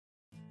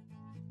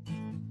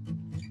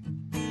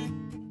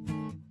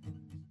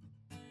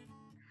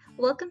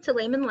Welcome to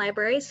Layman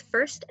Library's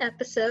first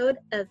episode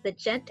of the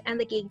Gent and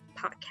the Geek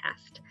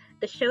podcast,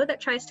 the show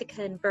that tries to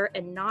convert a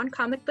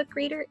non-comic book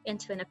reader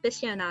into an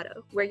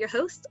aficionado. We're your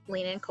hosts,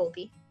 Lena and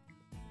Colby.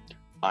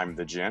 I'm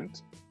the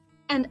Gent.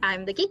 And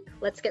I'm the Geek.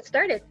 Let's get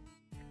started.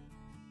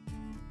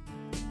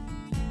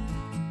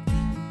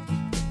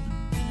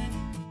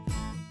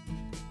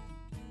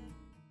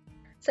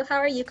 So how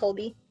are you,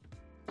 Colby?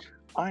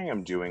 I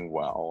am doing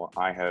well.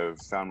 I have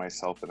found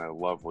myself in a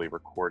lovely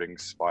recording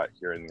spot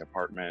here in the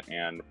apartment,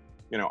 and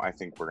I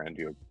think we're going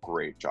to do a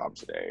great job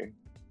today.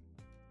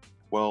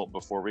 Well,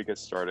 before we get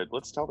started,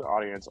 let's tell the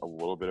audience a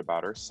little bit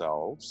about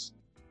ourselves.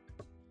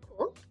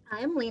 Cool.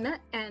 I'm Lena,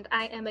 and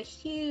I am a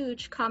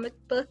huge comic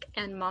book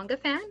and manga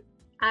fan.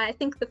 I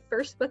think the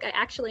first book I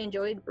actually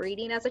enjoyed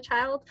reading as a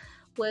child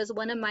was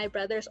one of my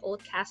brother's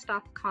old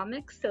cast-off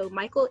comics. So,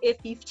 Michael, if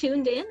you've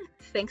tuned in,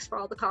 thanks for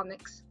all the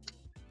comics.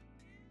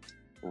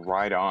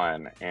 Right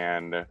on.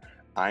 And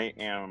I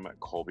am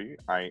Colby.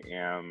 I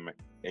am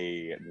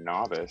a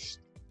novice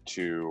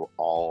to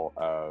all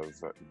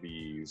of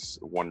these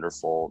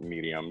wonderful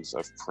mediums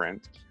of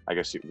print. I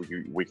guess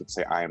we could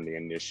say I am the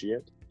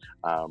initiate,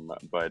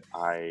 but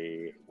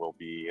I will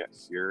be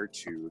here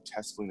to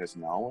test Lena's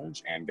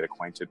knowledge and get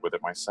acquainted with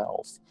it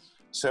myself.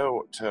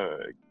 So to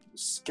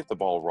get the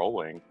ball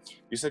rolling,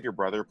 you said your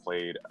brother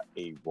played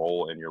a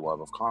role in your love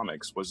of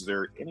comics. Was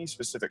there any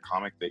specific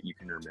comic that you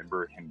can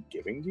remember him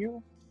giving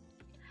you?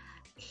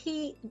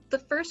 The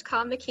first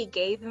comic he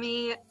gave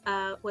me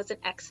was an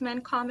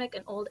X-Men comic,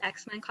 an old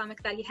X-Men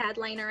comic that he had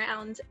laying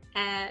around,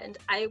 and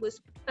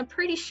I'm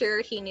pretty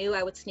sure he knew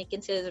I would sneak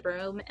into his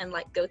room and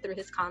go through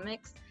his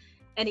comics,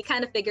 and he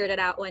kind of figured it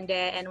out one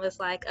day and was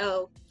like,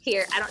 "Oh,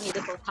 here, I don't need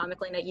this whole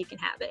comic, Lena, you can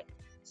have it."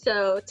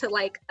 So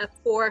to a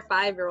 4 or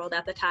 5-year-old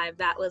at the time,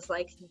 that was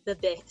the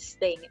best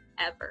thing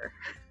ever.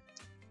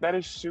 That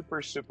is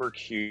super, super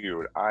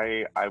cute.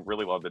 I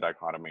really love the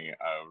dichotomy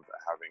of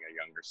having a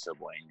younger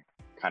sibling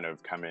kind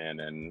of come in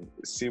and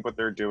see what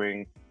they're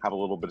doing, have a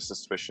little bit of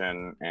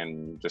suspicion,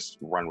 and just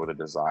run with a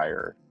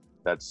desire.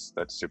 That's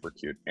super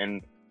cute.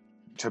 And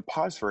to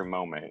pause for a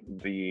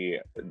moment, the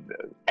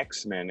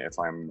X-Men, if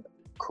I'm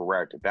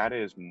correct, that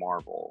is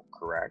Marvel,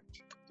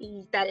 correct?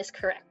 That is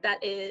correct.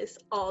 That is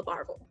all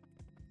Marvel.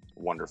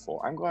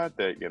 Wonderful. I'm glad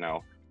that,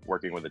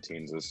 working with the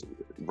teens has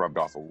rubbed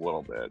off a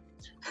little bit.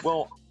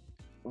 Well,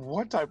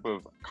 what type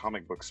of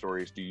comic book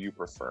stories do you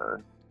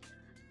prefer?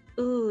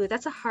 Ooh,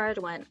 that's a hard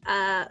one.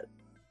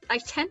 I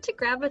tend to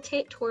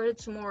gravitate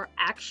towards more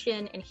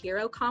action and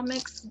hero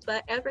comics,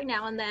 but every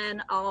now and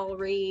then I'll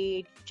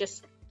read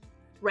just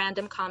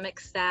random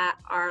comics that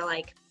are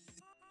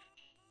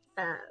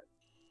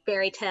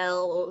fairy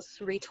tales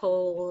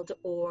retold,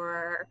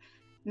 or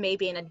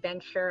maybe an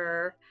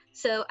adventure.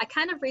 So I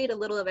kind of read a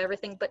little of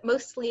everything, but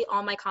mostly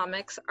all my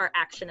comics are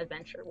action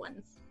adventure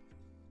ones.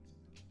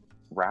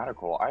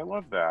 Radical. I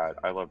love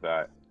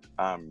that.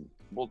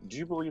 Well, do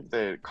you believe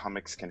that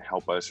comics can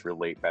help us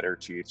relate better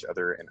to each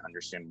other and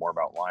understand more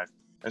about life,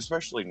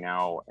 especially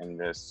now in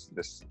this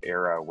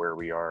era where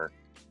we are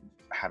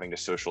having to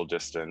social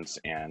distance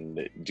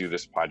and do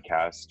this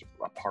podcast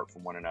apart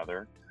from one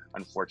another,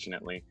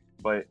 unfortunately,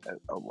 but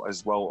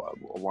as well,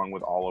 along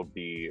with all of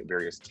the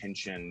various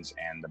tensions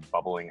and the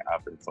bubbling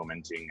up and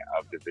fomenting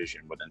of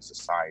division within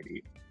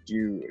society,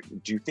 do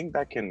you think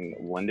that can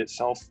lend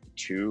itself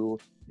to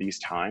these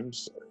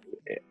times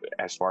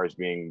as far as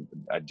being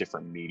a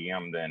different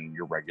medium than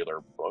your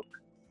regular book?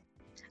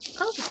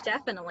 Oh,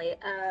 definitely.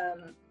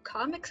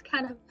 Comics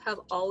kind of have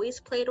always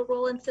played a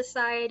role in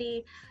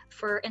society.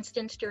 For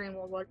instance, during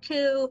World War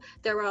II,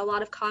 there were a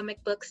lot of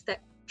comic books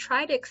that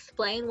try to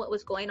explain what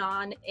was going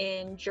on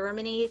in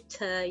Germany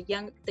to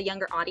the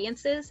younger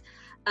audiences.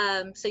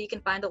 So you can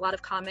find a lot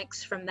of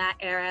comics from that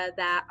era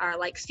that are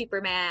like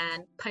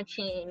Superman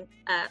punching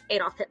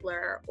Adolf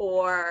Hitler,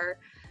 or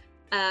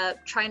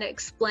trying to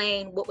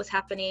explain what was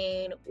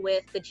happening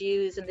with the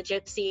Jews and the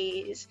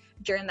Gypsies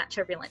during that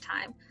turbulent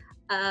time.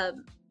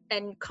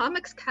 And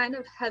comics kind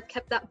of have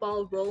kept that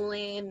ball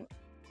rolling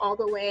all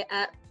the way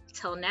up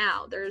till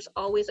now. There's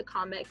always a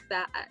comic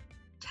that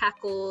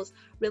tackles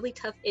really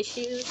tough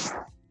issues,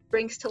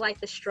 brings to light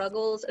the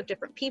struggles of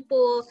different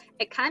people.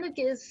 It kind of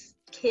gives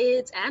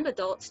kids and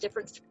adults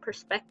different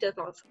perspectives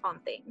on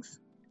things.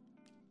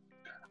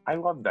 I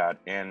love that.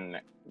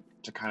 And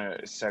to kind of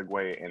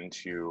segue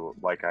into,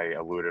 like I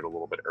alluded a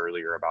little bit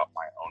earlier about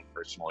my own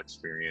personal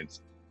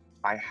experience,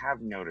 I have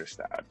noticed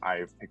that.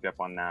 I've picked up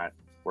on that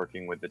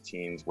working with the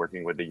teens,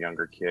 working with the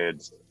younger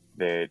kids,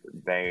 that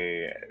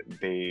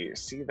they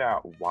see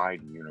that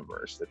wide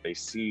universe, that they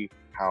see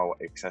how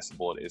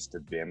accessible it is to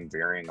them,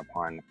 varying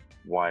upon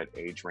what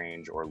age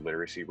range or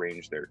literacy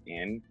range they're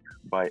in,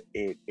 but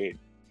it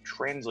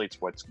translates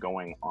what's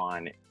going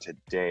on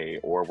today,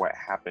 or what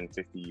happened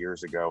 50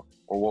 years ago,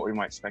 or what we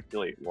might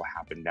speculate will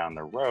happen down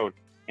the road,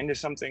 into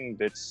something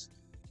that's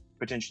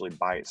potentially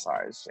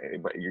bite-sized,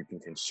 but you can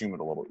consume it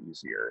a little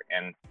easier.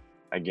 And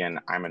again,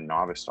 I'm a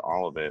novice to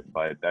all of it,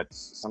 but that's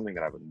something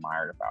that I've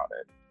admired about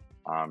it.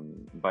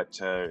 But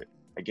to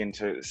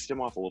stem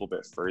off a little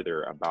bit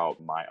further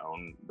about my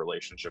own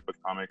relationship with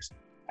comics,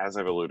 as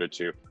I've alluded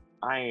to,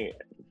 I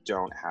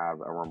don't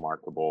have a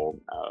remarkable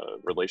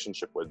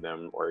relationship with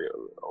them or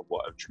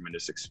a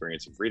tremendous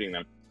experience of reading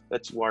them.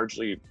 That's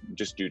largely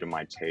just due to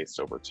my tastes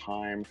over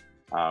time.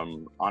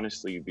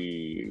 Honestly,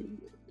 the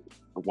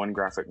one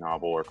graphic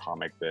novel or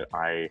comic that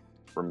I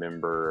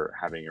remember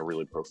having a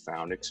really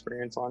profound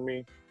experience on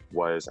me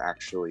was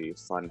actually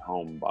Fun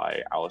Home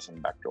by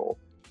Alison Bechtel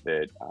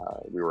that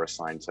we were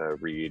assigned to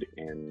read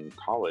in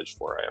college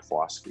for a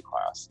philosophy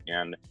class.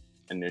 And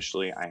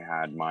initially I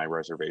had my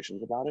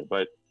reservations about it,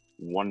 but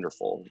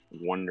wonderful,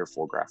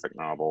 wonderful graphic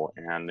novel.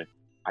 And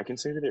I can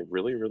say that it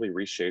really, really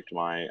reshaped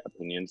my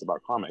opinions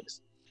about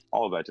comics.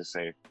 All of that to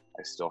say,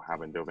 I still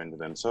haven't dove into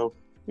them. So,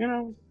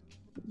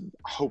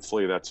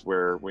 hopefully that's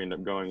where we end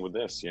up going with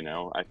this.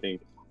 I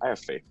think I have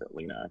faith that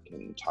Lena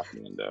can talk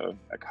me into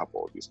a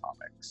couple of these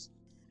comics.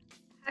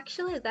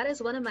 Actually, that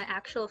is one of my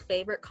actual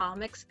favorite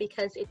comics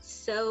because it's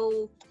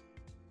so.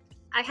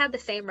 I had the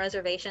same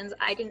reservations.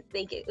 I didn't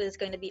think it was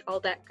going to be all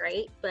that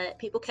great, but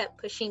people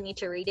kept pushing me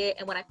to read it.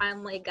 And when I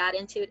finally got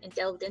into it and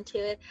delved into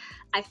it,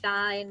 I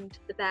find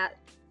that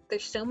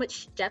there's so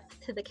much depth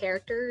to the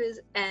characters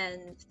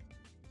and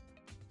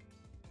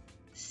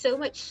so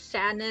much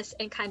sadness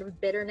and kind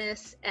of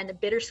bitterness and a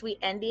bittersweet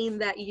ending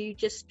that you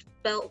just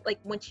felt like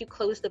once you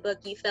closed the book,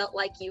 you felt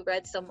like you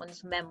read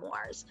someone's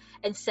memoirs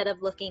instead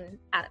of looking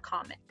at a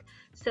comic.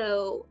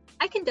 So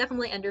I can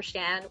definitely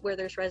understand where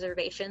there's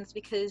reservations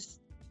because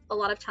a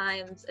lot of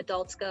times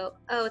adults go,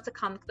 oh, it's a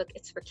comic book,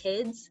 it's for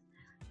kids.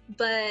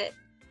 But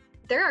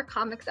there are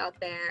comics out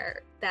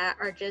there that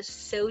are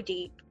just so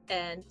deep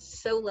and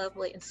so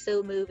lovely and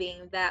so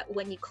moving that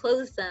when you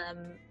close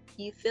them,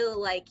 you feel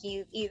like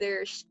you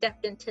either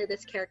stepped into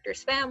this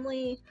character's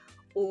family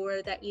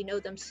or that you know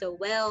them so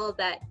well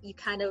that you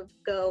kind of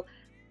go,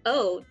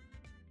 oh,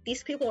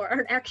 these people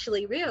aren't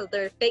actually real.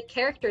 They're fake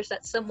characters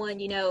that someone,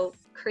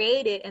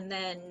 created and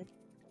then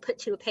put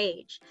to a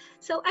page.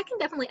 So I can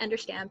definitely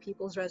understand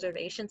people's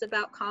reservations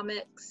about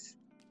comics,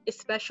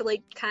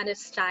 especially kind of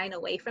shying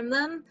away from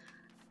them.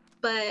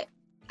 But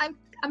I'm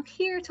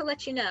here to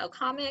let you know,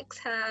 comics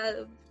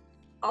have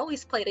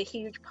always played a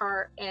huge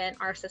part in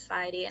our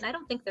society, and I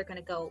don't think they're going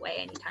to go away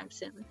anytime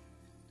soon.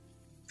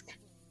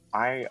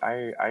 I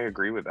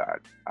agree with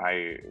that.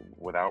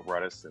 Without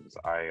reticence,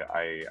 I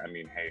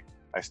mean, hey,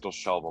 I still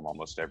shelve them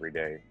almost every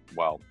day.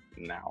 Well,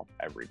 now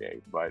every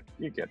day, but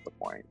you get the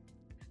point.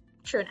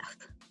 True enough.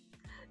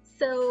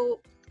 So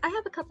I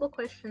have a couple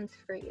questions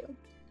for you,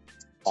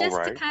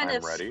 just to kind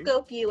of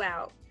scope you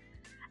out.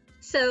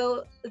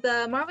 So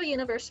the Marvel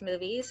Universe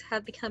movies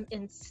have become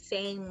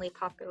insanely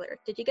popular.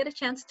 Did you get a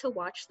chance to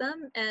watch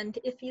them? And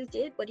if you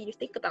did, what do you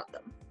think about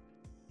them?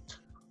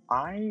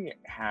 I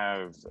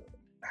have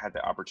had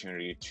the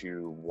opportunity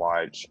to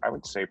watch, I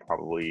would say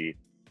probably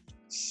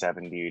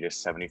 70 to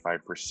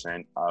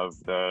 75% of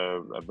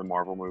the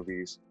Marvel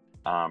movies.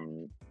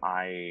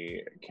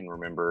 I can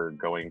remember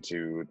going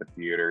to the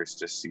theaters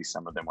to see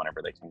some of them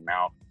whenever they came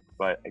out.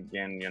 But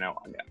again,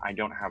 I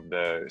don't have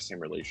the same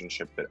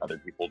relationship that other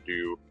people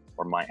do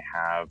or might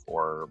have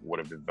or would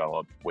have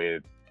developed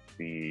with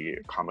the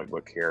comic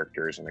book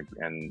characters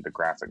and the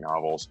graphic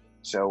novels.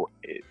 So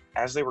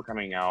as they were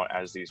coming out,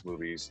 as these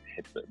movies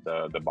hit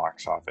the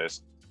box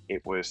office,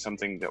 it was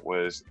something that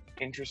was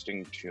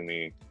interesting to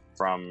me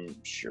from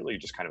surely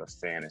just kind of a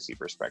fantasy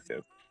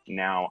perspective.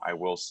 Now, I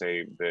will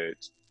say that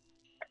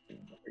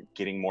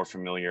getting more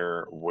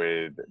familiar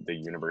with the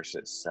universe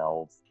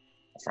itself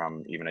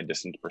from even a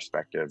distant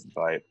perspective,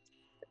 but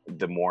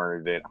the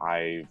more that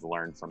I've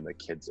learned from the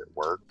kids at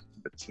work,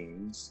 the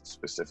teens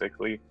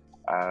specifically,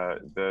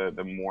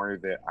 the more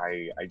that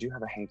I do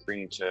have a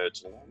hankering to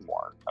learn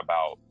more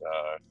about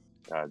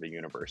the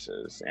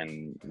universes.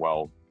 And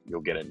well,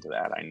 you'll get into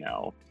that, I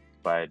know.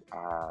 But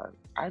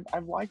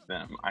I've liked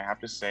them. I have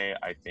to say,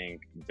 I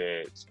think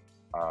that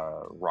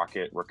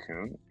Rocket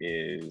Raccoon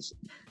is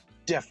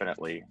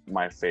definitely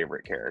my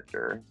favorite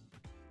character.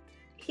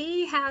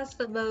 He has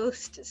the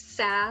most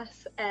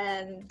sass,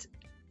 and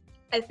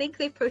I think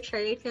they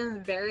portrayed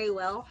him very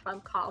well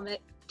from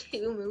comic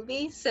to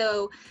movie.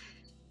 So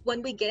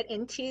when we get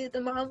into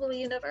the Marvel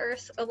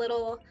Universe a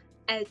little,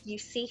 as you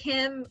see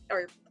him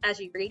or as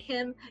you read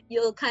him,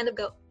 you'll kind of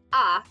go,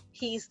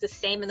 he's the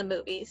same in the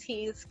movies.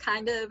 He's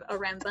kind of a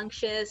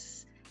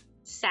rambunctious,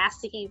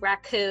 sassy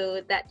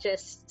raccoon that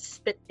just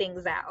spit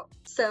things out.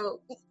 So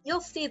you'll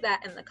see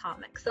that in the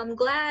comics. So I'm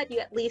glad you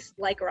at least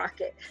like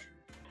Rocket.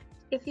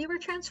 If you were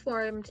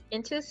transformed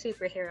into a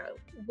superhero,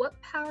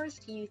 what powers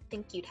do you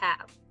think you'd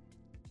have?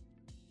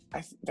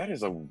 That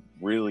is a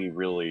really,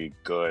 really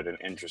good and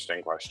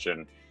interesting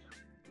question.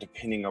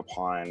 Depending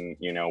upon,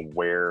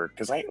 where,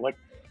 because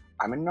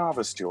I'm a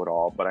novice to it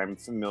all, but I'm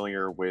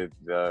familiar with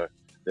the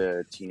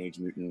Teenage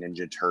Mutant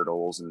Ninja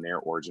Turtles and their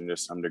origin to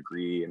some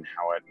degree and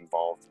how it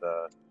involved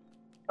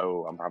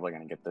I'm probably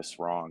going to get this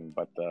wrong,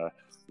 but the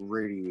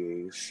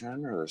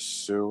radiation or the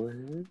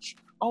sewage,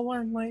 I'll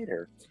learn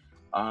later.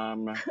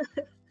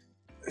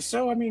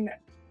 So, I mean,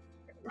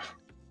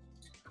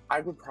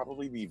 I would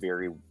probably be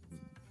very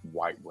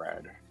white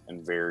bread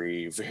and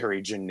very,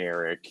 very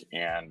generic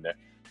and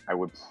I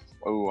would,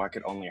 oh, I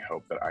could only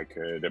hope that I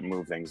could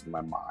move things in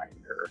my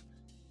mind or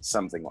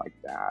something like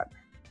that.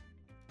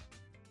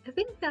 I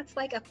think that's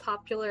like a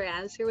popular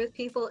answer with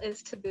people,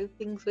 is to move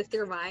things with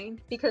your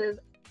mind, because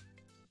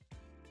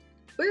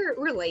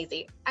we're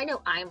lazy. I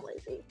know I'm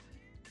lazy.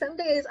 Some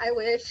days I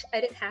wish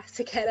I didn't have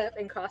to get up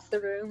and cross the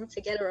room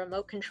to get a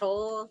remote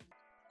control.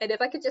 And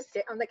if I could just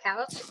sit on the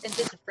couch and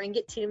just bring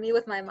it to me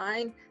with my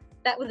mind,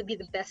 that would be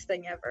the best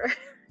thing ever.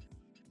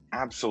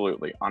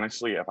 Absolutely.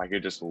 Honestly, if I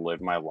could just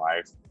live my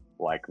life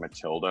like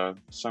Matilda,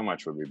 so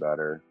much would be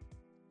better.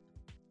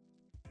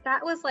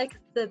 That was like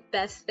the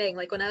best thing.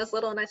 Like when I was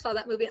little and I saw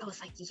that movie, I was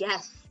like,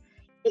 yes,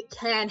 it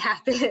can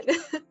happen.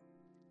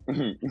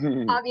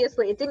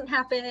 Obviously, it didn't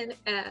happen,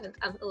 and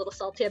I'm a little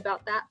salty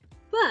about that.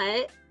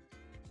 But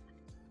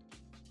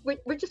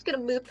we're just going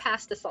to move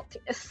past the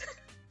saltiness.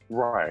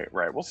 Right.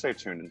 We'll stay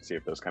tuned and see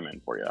if those come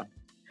in for you.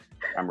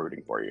 I'm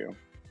rooting for you.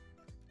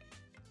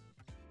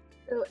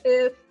 So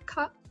if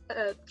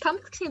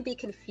comics can be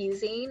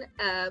confusing,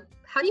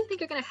 how do you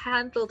think you're going to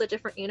handle the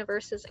different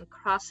universes and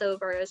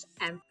crossovers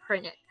and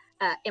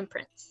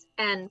imprints?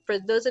 And for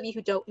those of you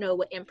who don't know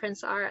what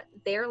imprints are,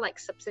 they're like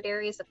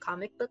subsidiaries of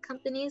comic book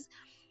companies,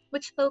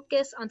 which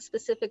focus on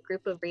specific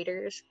group of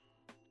readers.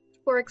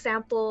 For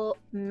example,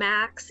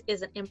 Max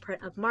is an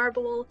imprint of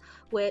Marvel,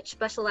 which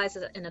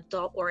specializes in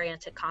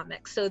adult-oriented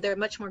comics. So they're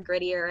much more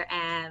grittier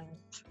and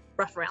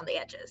rough around the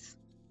edges.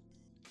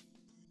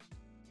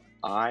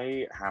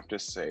 I have to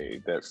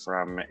say that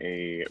from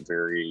a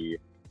very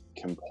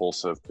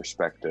compulsive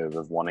perspective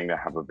of wanting to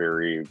have a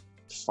very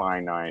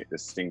finite,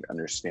 distinct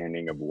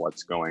understanding of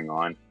what's going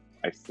on,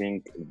 I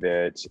think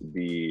that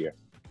the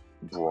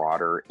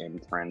broader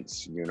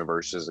imprints,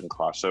 universes, and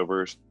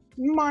crossovers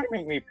might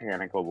make me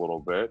panic a little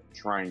bit,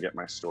 try and get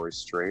my story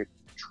straight,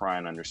 try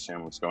and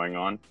understand what's going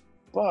on.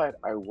 But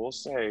I will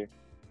say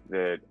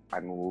that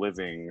I'm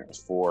living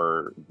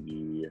for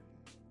the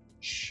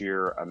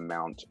sheer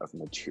amount of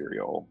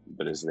material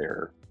that is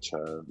there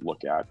to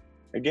look at.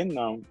 Again,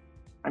 though,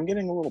 I'm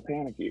getting a little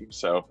panicky.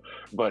 So,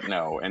 but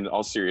no, in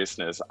all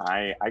seriousness,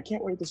 I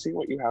can't wait to see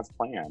what you have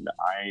planned.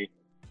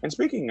 And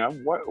speaking of,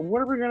 what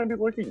are we going to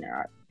be looking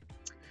at?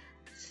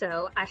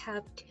 So I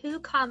have two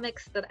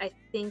comics that I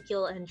think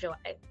you'll enjoy.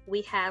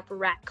 We have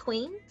Rat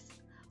Queens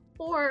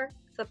or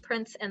The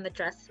Prince and the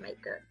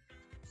Dressmaker.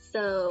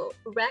 So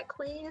Rat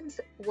Queens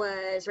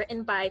was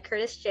written by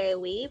Curtis J.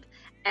 Weeb,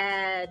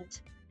 and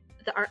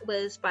the art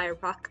was by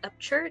Rock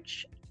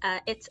Upchurch.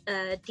 It's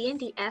a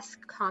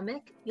D&D-esque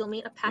comic. You'll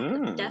meet a pack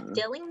of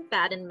death-dealing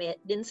bad and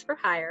mittens for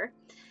hire.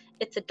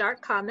 It's a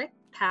dark comic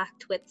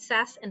packed with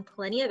sass and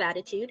plenty of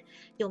attitude.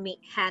 You'll meet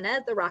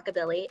Hannah, the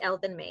rockabilly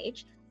elven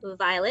mage,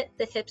 Violet,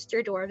 the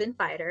hipster dwarven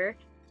fighter,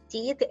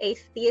 Dee, the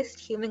atheist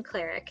human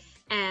cleric,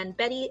 and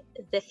Betty,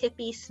 the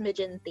hippie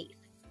smidgen thief.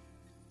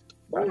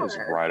 That is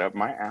right up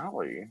my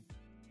alley.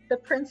 The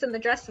Prince and the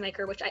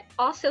Dressmaker, which I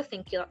also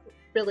think you'll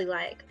really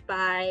like,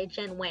 by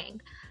Jen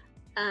Wang.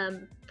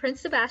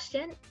 Prince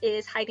Sebastian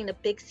is hiding a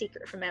big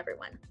secret from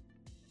everyone.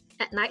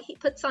 At night, he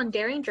puts on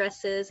daring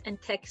dresses and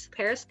takes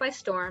Paris by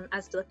storm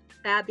as the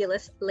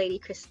fabulous Lady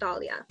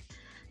Crystalia.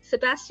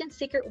 Sebastian's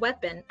secret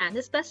weapon and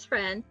his best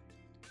friend,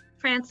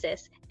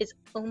 Francis, is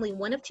only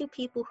one of two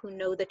people who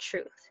know the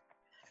truth.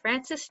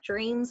 Francis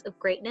dreams of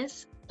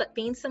greatness, but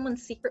being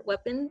someone's secret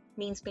weapon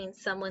means being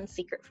someone's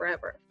secret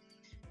forever.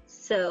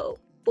 So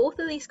both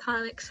of these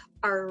comics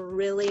are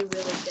really,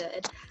 really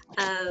good.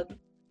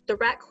 The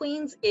Rat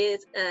Queens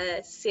is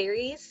a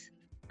series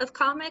of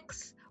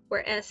comics,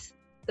 whereas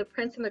The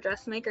Prince and the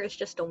Dressmaker is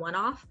just a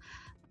one-off.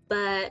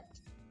 But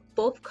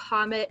both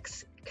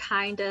comics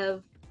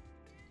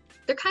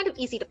they're kind of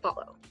easy to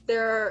follow.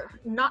 They're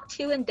not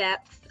too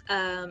in-depth.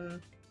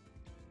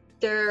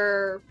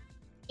 They're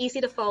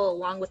easy to follow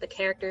along with the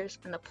characters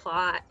and the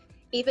plot.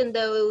 Even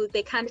though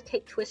they kind of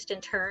take twists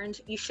and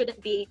turns, you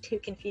shouldn't be too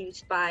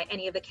confused by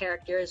any of the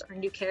characters or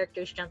new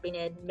characters jumping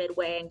in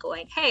midway and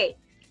going, hey,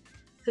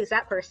 who's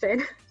that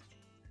person?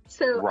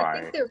 So right.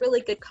 I think they're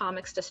really good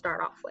comics to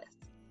start off with.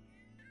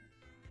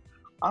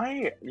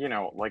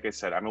 Like I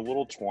said, I'm a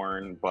little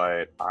torn,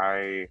 but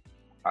I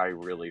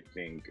really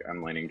think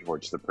I'm leaning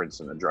towards The Prince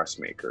and the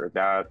Dressmaker.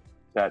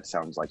 That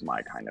sounds like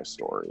my kind of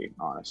story,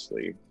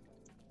 honestly.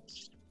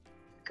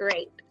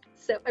 Great.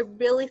 So I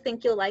really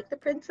think you'll like The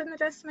Prince and the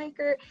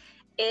Dressmaker.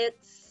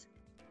 It's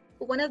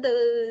one of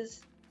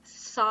those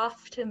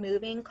soft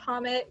moving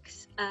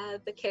comics.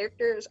 The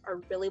characters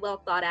are really well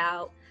thought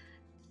out.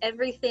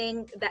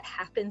 Everything that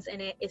happens in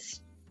it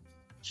is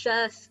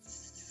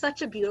just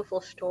such a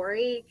beautiful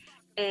story,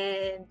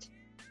 and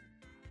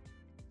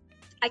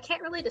I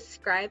can't really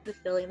describe the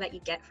feeling that you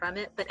get from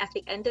it, but at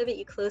the end of it,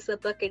 you close the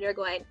book and you're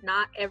going,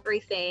 not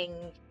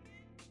everything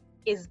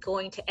is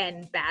going to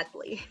end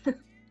badly.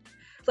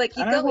 Like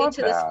you go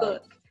into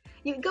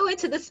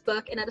this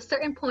book and at a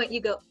certain point you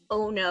go,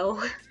 oh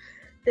no,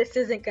 this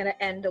isn't going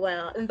to end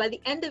well. And by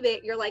the end of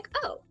it, you're like,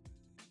 oh,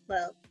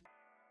 well,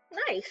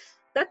 nice.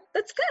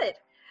 That's good.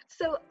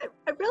 So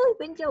I really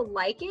think you'll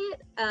like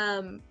it.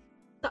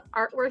 The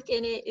artwork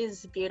in it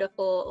is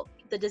beautiful.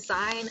 the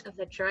design of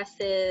the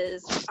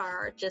dresses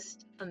are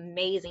just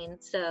amazing.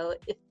 So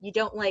if you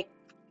don't like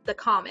the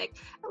comic,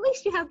 at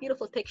least you have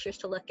beautiful pictures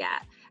to look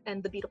at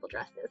and the beautiful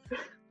dresses.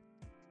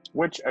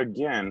 Which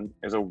again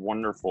is a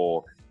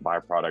wonderful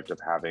byproduct of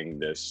having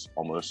this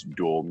almost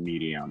dual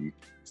medium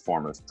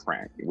form of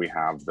print. We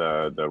have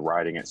the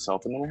writing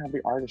itself, and then we have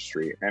the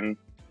artistry, and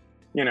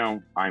you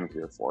know, I'm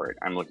here for it.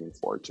 I'm looking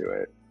forward to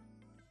it.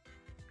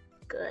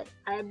 Good.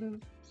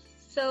 I'm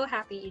so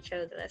happy you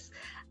chose this.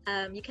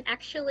 You can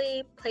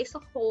actually place a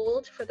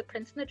hold for the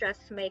Prince and the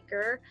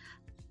Dressmaker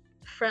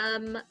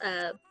from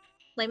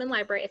Lehman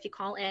Library if you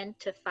call in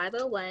to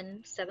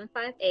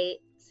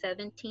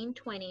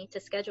 501-758-1720 to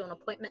schedule an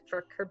appointment for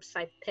a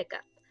curbside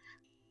pickup.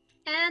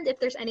 And if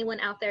there's anyone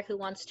out there who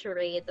wants to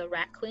read The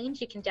Rat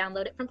Queens, you can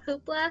download it from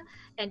Hoopla,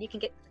 and you can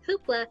get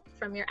Hoopla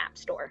from your app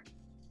store.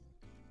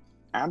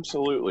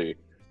 Absolutely.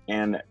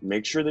 And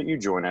make sure that you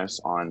join us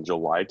on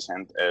July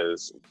 10th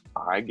as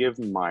I give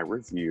my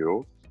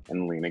review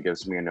and Lena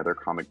gives me another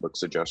comic book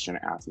suggestion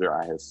after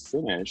I have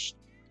finished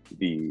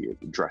the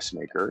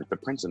Dressmaker, the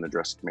Prince and the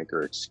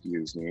Dressmaker,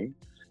 excuse me.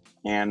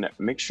 And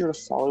make sure to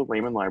follow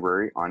Lehman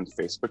Library on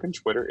Facebook and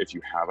Twitter if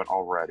you haven't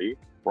already.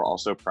 We're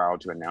also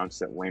proud to announce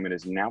that Lehman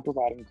is now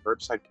providing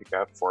curbside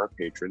pickup for our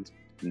patrons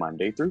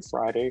Monday through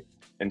Friday.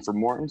 And for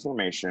more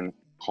information,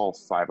 call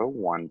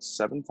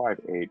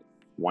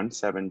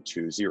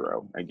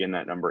 501-758-1720. Again,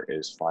 that number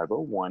is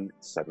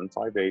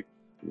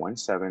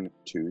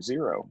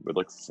 501-758-1720. We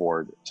look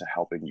forward to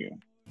helping you.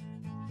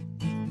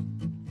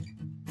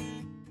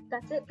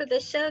 That's it for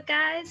this show,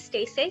 guys.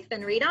 Stay safe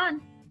and read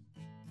on.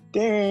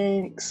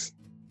 Thanks.